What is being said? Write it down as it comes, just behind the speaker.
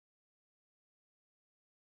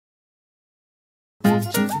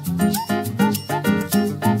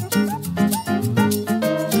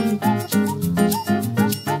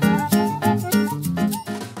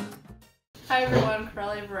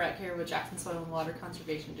Keystone Water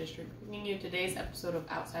Conservation District, bringing you today's episode of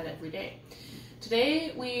Outside Every Day.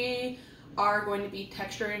 Today we are going to be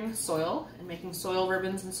texturing soil and making soil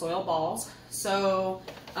ribbons and soil balls. So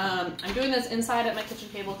I'm doing this inside at my kitchen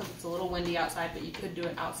table because it's a little windy outside, but you could do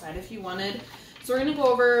it outside if you wanted. So we're going to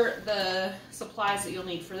go over the supplies that you'll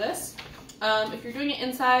need for this. If you're doing it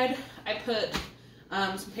inside, I put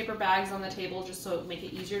some paper bags on the table just so it make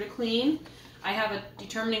it easier to clean. I have a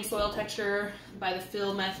determining soil texture by the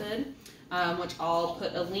fill method, which I'll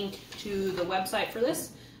put a link to the website for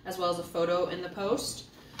this, as well as a photo in the post.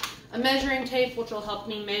 A measuring tape, which will help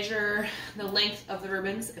me measure the length of the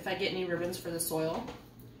ribbons if I get any ribbons for the soil.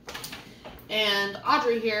 And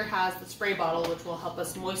Audrey here has the spray bottle, which will help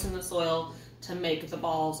us moisten the soil to make the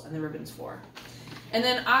balls and the ribbons for. And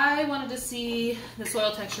then I wanted to see the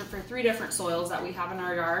soil texture for 3 different soils that we have in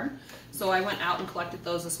our yard. So I went out and collected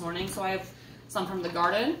those this morning. So I have some from the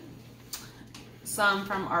garden, some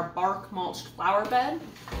from our bark mulched flower bed,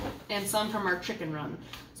 and some from our chicken run.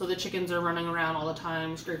 So the chickens are running around all the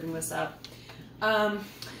time, scraping this up. And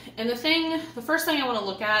the first thing I want to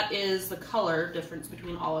look at is the color difference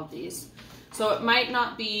between all of these. So it might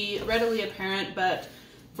not be readily apparent, but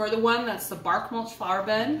for the one that's the bark mulched flower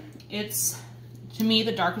bed, it's, to me,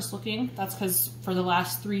 the darkest looking. That's because for the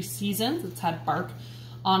last 3 seasons, it's had bark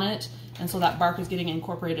on it. And so that bark is getting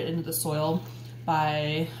incorporated into the soil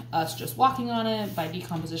by us just walking on it, by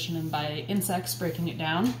decomposition, and by insects breaking it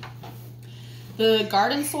down. The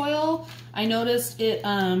garden soil, I noticed it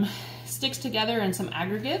sticks together in some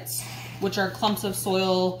aggregates, which are clumps of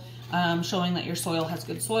soil showing that your soil has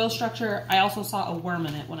good soil structure. I also saw a worm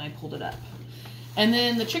in it when I pulled it up. And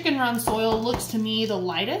then the chicken run soil looks to me the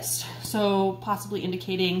lightest, so possibly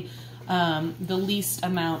indicating the least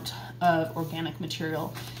amount of organic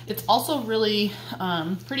material. It's also really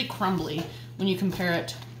pretty crumbly when you compare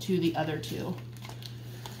it to the other 2.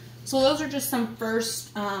 So those are just some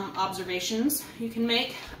first observations you can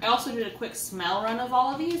make. I also did a quick smell run of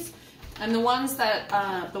all of these, and the ones that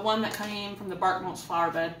the one that came from the bark mulch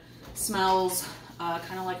flower bed smells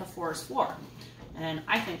kind of like a forest floor, and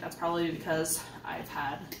I think that's probably because I've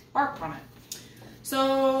had bark on it.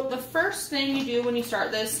 So the first thing you do when you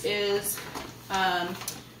start this is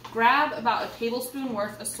grab about a tablespoon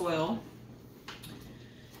worth of soil,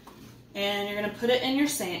 and you're going to put it in your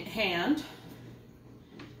hand,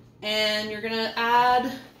 and you're going to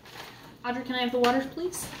add, Audrey, can I have the water,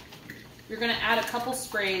 please? You're going to add a couple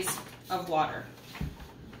sprays of water.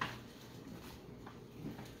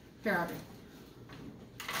 Here, Audrey.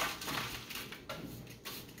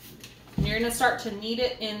 And you're going to start to knead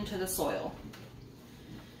it into the soil.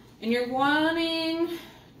 And you're wanting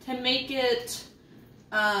to make it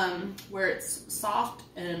where it's soft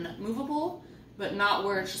and movable, but not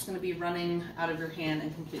where it's just going to be running out of your hand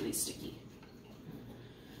and completely sticky.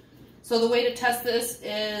 So the way to test this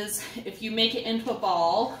is if you make it into a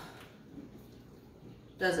ball,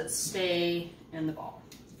 does it stay in the ball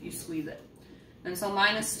if you squeeze it? And so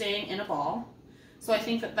mine is staying in a ball. So I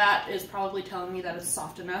think that that is probably telling me that it's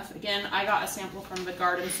soft enough. Again, I got a sample from the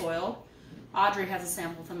garden soil. Audrey has a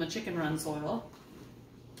sample from the chicken run soil.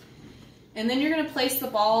 And then you're going to place the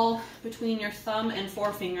ball between your thumb and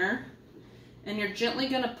forefinger, and you're gently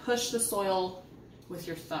going to push the soil with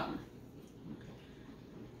your thumb.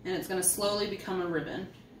 And it's going to slowly become a ribbon.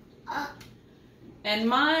 And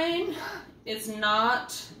mine is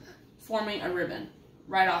not forming a ribbon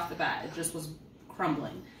right off the bat. It just was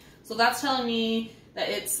crumbling. So that's telling me that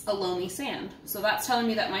it's a loamy sand. So that's telling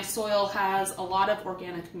me that my soil has a lot of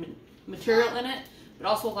organic material in it, but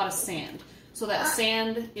also a lot of sand. So that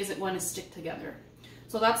sand isn't going to stick together.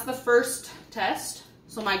 So that's the first test.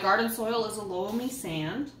 So my garden soil is a loamy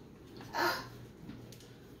sand. I'm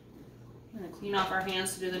going to clean off our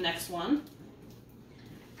hands to do the next one.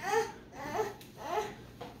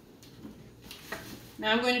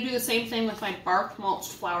 Now I'm going to do the same thing with my bark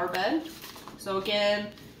mulched flower bed. So again,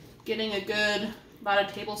 getting a good, about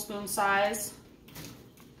a tablespoon size.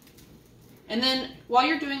 And then while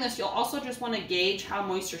you're doing this, you'll also just want to gauge how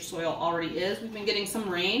moist your soil already is. We've been getting some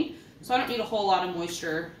rain, so I don't need a whole lot of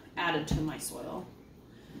moisture added to my soil.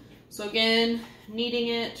 So again, kneading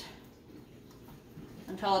it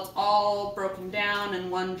until it's all broken down in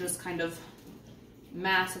one just kind of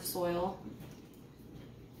mass of soil.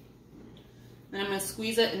 Then I'm going to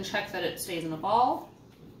squeeze it and check that it stays in the ball.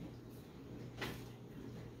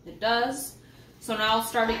 It does. So now I'll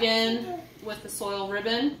start again with the soil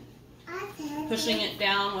ribbon, pushing it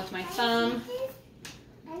down with my thumb,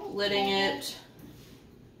 letting it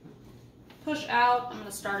push out. I'm going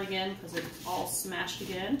to start again because it's all smashed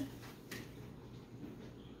again.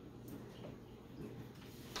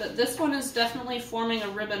 but this one is definitely forming a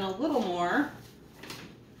ribbon a little more.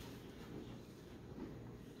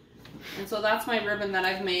 And so that's my ribbon that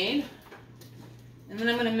I've made. And then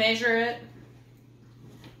I'm going to measure it.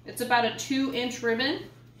 It's about a 2-inch ribbon.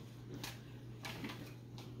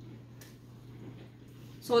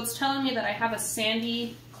 So it's telling me that I have a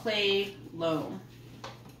sandy clay loam,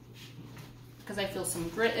 because I feel some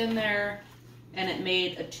grit in there, and it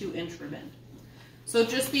made a 2-inch ribbon. So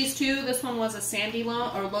just these two. This one was a sandy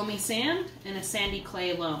loam, or loamy sand, and a sandy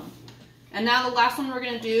clay loam. And now the last one we're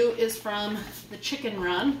going to do is from the chicken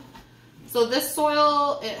run. So this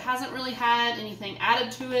soil, it hasn't really had anything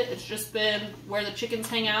added to it. It's just been where the chickens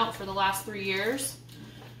hang out for the last 3 years.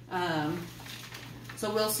 So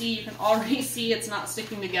we'll see, you can already see it's not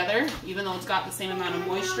sticking together, even though it's got the same amount of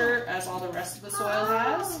moisture as all the rest of the soil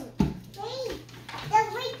has.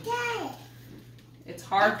 It's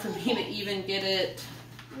hard for me to even get it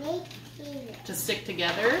to stick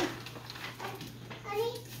together.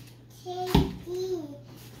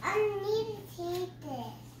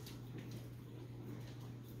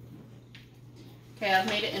 Okay, I've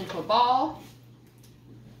made it into a ball,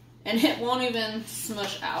 and it won't even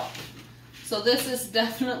smush out. So this is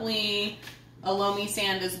definitely a loamy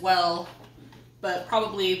sand as well, but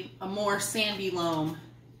probably a more sandy loam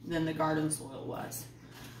than the garden soil was.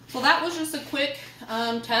 So that was just a quick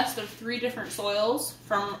test of 3 different soils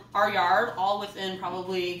from our yard, all within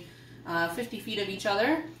probably 50 feet of each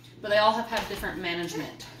other, but they all have had different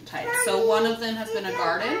management types. So one of them has been a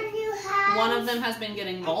garden. One of them has been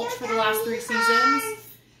getting mulch for the last 3 seasons.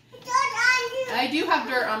 I do have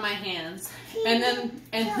dirt on my hands. And then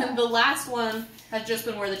the last one has just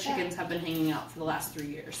been where the chickens have been hanging out for the last 3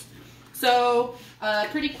 years. So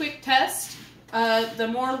pretty quick test. The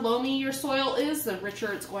more loamy your soil is, the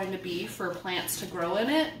richer it's going to be for plants to grow in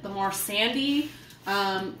it. The more sandy,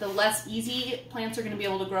 the less easy plants are going to be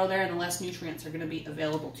able to grow there, and the less nutrients are going to be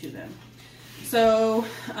available to them. So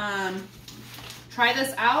try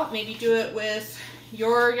this out. Maybe do it with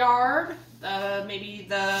your yard, maybe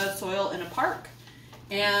the soil in a park,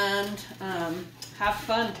 and have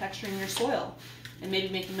fun texturing your soil, and maybe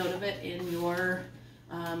make a note of it in your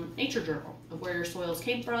nature journal of where your soils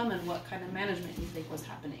came from and what kind of management you think was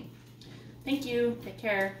happening. Thank you. Take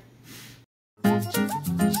care.